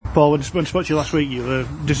Paul, when I spoke to you last week, you were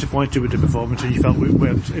disappointed with the performance and you felt we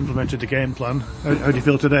hadn't implemented the game plan. How do you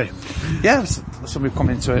feel today? Yeah, so we've come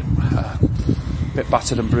into it a bit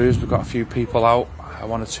battered and bruised. We've got a few people out,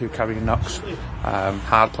 1 or 2 carrying knocks.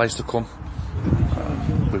 Hard place to come.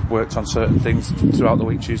 We've worked on certain things throughout the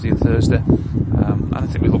week, Tuesday and Thursday, and I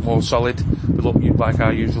think we look more solid. We look like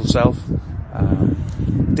our usual self.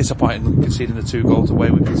 Disappointing conceding the 2 goals away.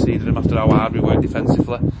 We conceded them after how hard we worked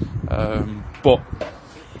defensively. But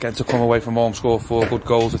again, to come away from home, score 4 good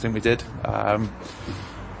goals, I think we did.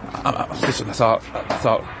 Listen, I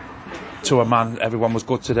thought to a man, everyone was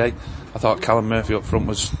good today. I thought Callum Murphy up front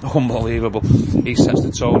was unbelievable. He sets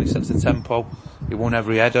the tone, he sets the tempo. He won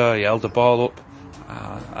every header, he held the ball up.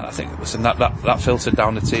 And I think, listen, that filtered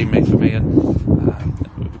down the team, mate, for me. And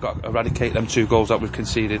we've got to eradicate them 2 goals that we've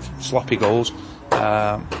conceded, sloppy goals,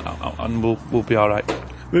 and we'll be all right.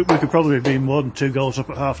 We could probably have been more than 2 goals up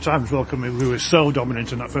at half time as well, because we were so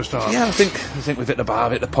dominant in that first half. Yeah, I think we've hit the bar,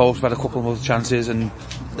 hit the post, we've had a couple of other chances, and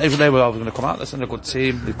they were always going to come out. They're a good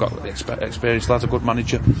team, they've got experienced lads, a good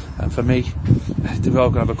manager, and for me, they're all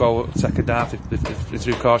going to have a goal at the second half. They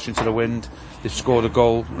threw caution to the wind, they've scored a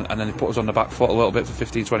goal, and then they put us on the back foot a little bit for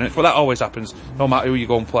 15-20 minutes. But that always happens, no matter who you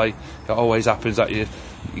go and play, it always happens that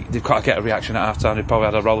they've got to get a reaction at half time. They've probably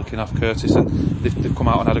had a rollicking off Curtis, and they've come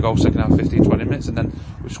out and had a goal second half, 15-20 minutes, and then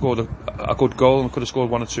we've scored a good goal, and we could have scored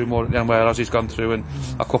 1 or 2 more at the end, whereas he's gone through, and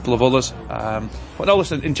a couple of others. But no,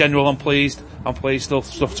 listen, in general, I'm pleased, still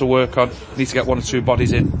stuff to work on. We need to get 1 or 2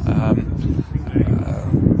 bodies in.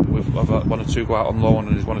 We've got 1 or 2 go out on loan,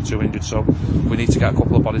 and there's 1 or 2 injured, so we need to get a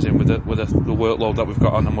couple of bodies in with the workload that we've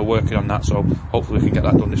got on, and we're working on that, so hopefully we can get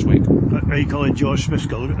that done this week. Are you calling George Smith's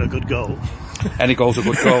goal a good goal? Any goal's a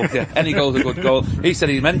good goal, yeah. Any goal's a good goal. He said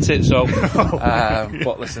he meant it, so.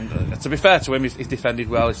 But listen, to be fair to him, he's defended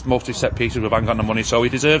well. It's mostly set pieces with bang on the money, so he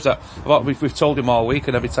deserves that. We've told him all week,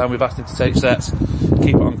 and every time we've asked him to take sets,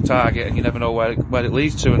 keep it on target, and you never know where it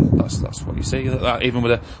leads to, and that's what you see. That, even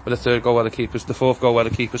with the 3rd goal where the 4th goal where the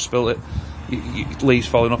keeper spilled it, Lee's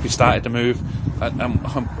following up, he started to move,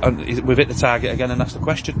 and we've hit the target again, and that's the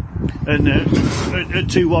question. And at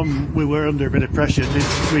 2-1, we were under a bit of pressure.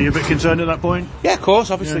 Were you a bit concerned at that point? Yeah, of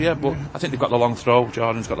course, obviously, yeah, but I think they've got the long throw.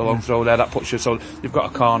 Jordan's got the long throw there, that puts you, so you've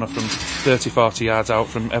got a corner from 30-40 yards out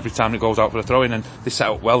from every time it goes out for a throw in, and they set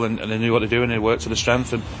up well, and they knew what they're doing, and they worked to the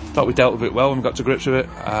strength, and thought we dealt with it well, and we got to grips with it.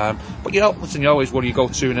 But listen, you always worry, you go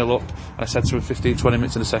 2-0 up, and I said to him 15-20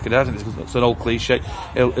 minutes in the second half, and it's an old cliche,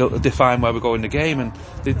 it'll define where we go in the game, and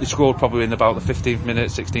they scored probably in about the 15th minute,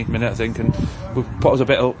 16th minute, I think, and we put us a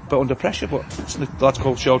bit under pressure, but the lads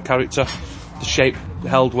showed character, the shape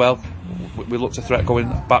held well. We looked a threat going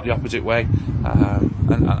back the opposite way,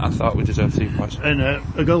 and I thought we deserved 3 points. And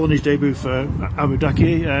a goal on his debut for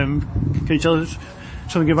Abudaki. Can you tell us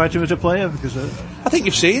something about him as a player? Because I think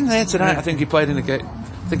you've seen there tonight. I think he played in the game.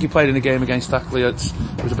 Against Ackley. It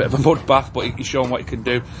was a bit of a mud bath, but he's shown what he can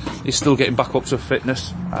do. He's still getting back up to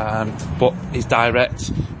fitness, but he's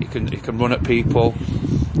direct. He can run at people.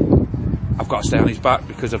 I've got to stay on his back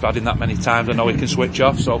because I've had him that many times. I know he can switch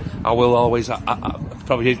off, so I will always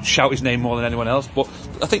probably shout his name more than anyone else. But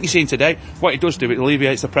I think you've seen today what he does do. It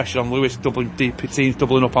alleviates the pressure on Lewis, teams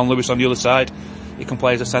doubling up on Lewis on the other side. He can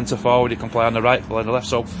play as a centre forward. He can play on the right, play on the left.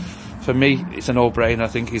 So for me, it's a no-brainer. I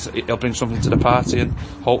think he'll bring something to the party, and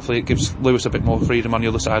hopefully it gives Lewis a bit more freedom on the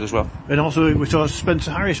other side as well. And also we saw Spencer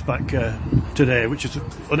Harris back today, which is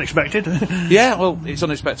unexpected. Yeah, well, it's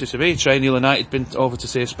unexpected to me. Training United, been over to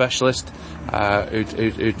see a specialist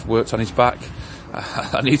who'd worked on his back.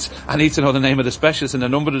 I need to know the name of the specialist and the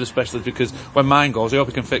number of the specialist, because when mine goes, I hope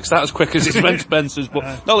he can fix that as quick as it's went Spencer's.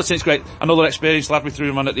 But no, listen, it's great. Another experienced lad, we threw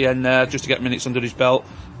him on at the end there just to get minutes under his belt.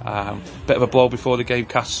 Bit of a blow before the game.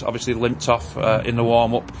 Cass obviously limped off in the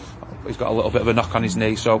warm-up. He's got a little bit of a knock on his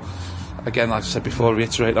knee, so again, like I said before,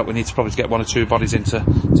 reiterate that we need to probably get 1 or 2 bodies in to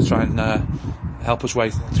try and help us way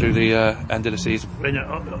through the end of the season. And,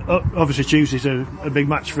 obviously Tuesday's a big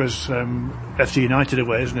match for us, FC United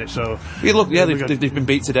away, isn't it? So they've been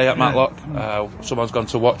beat today at Matlock. Someone's gone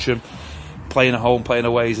to watch them. Playing at home, playing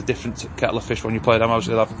away is a different kettle of fish when you play them.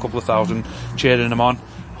 Obviously they'll have a couple of thousand cheering them on.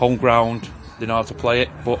 Home ground, they know how to play it,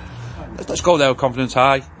 but let's go there with confidence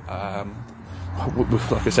high.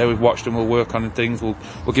 Like I say, we've watched them, we'll work on things, we'll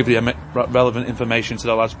give the relevant information to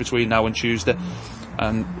the lads between now and Tuesday,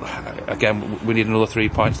 and again we need another 3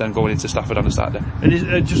 points then going into Stafford on a Saturday.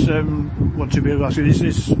 And just want to be able to ask you, is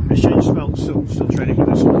Shane Smelts still training with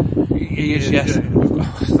us? He is, yes.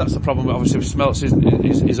 That's the problem. Obviously Smelts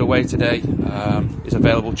is away today, he's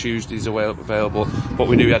available Tuesday, he's available, but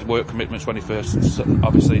we knew he had work commitments when he first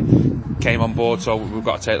obviously came on board, so we've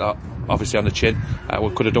got to take that obviously on the chin. We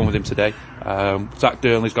could have done with him today, Zach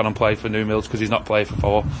Durnley's gone and played for New Mills because he's not played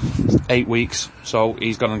for 8 weeks, so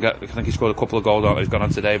he's gone and I think he scored a couple of goals out. He's gone on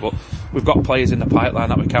today, but we've got players in the pipeline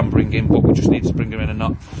that we can bring in, but we just need to bring them in and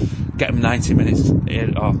not get them 90 minutes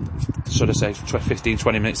here, or should I say 15,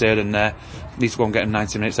 20 minutes here and there. Need to go and get them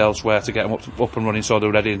 90 minutes elsewhere to get them up and running so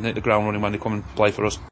they're ready and hit the ground running when they come and play for us.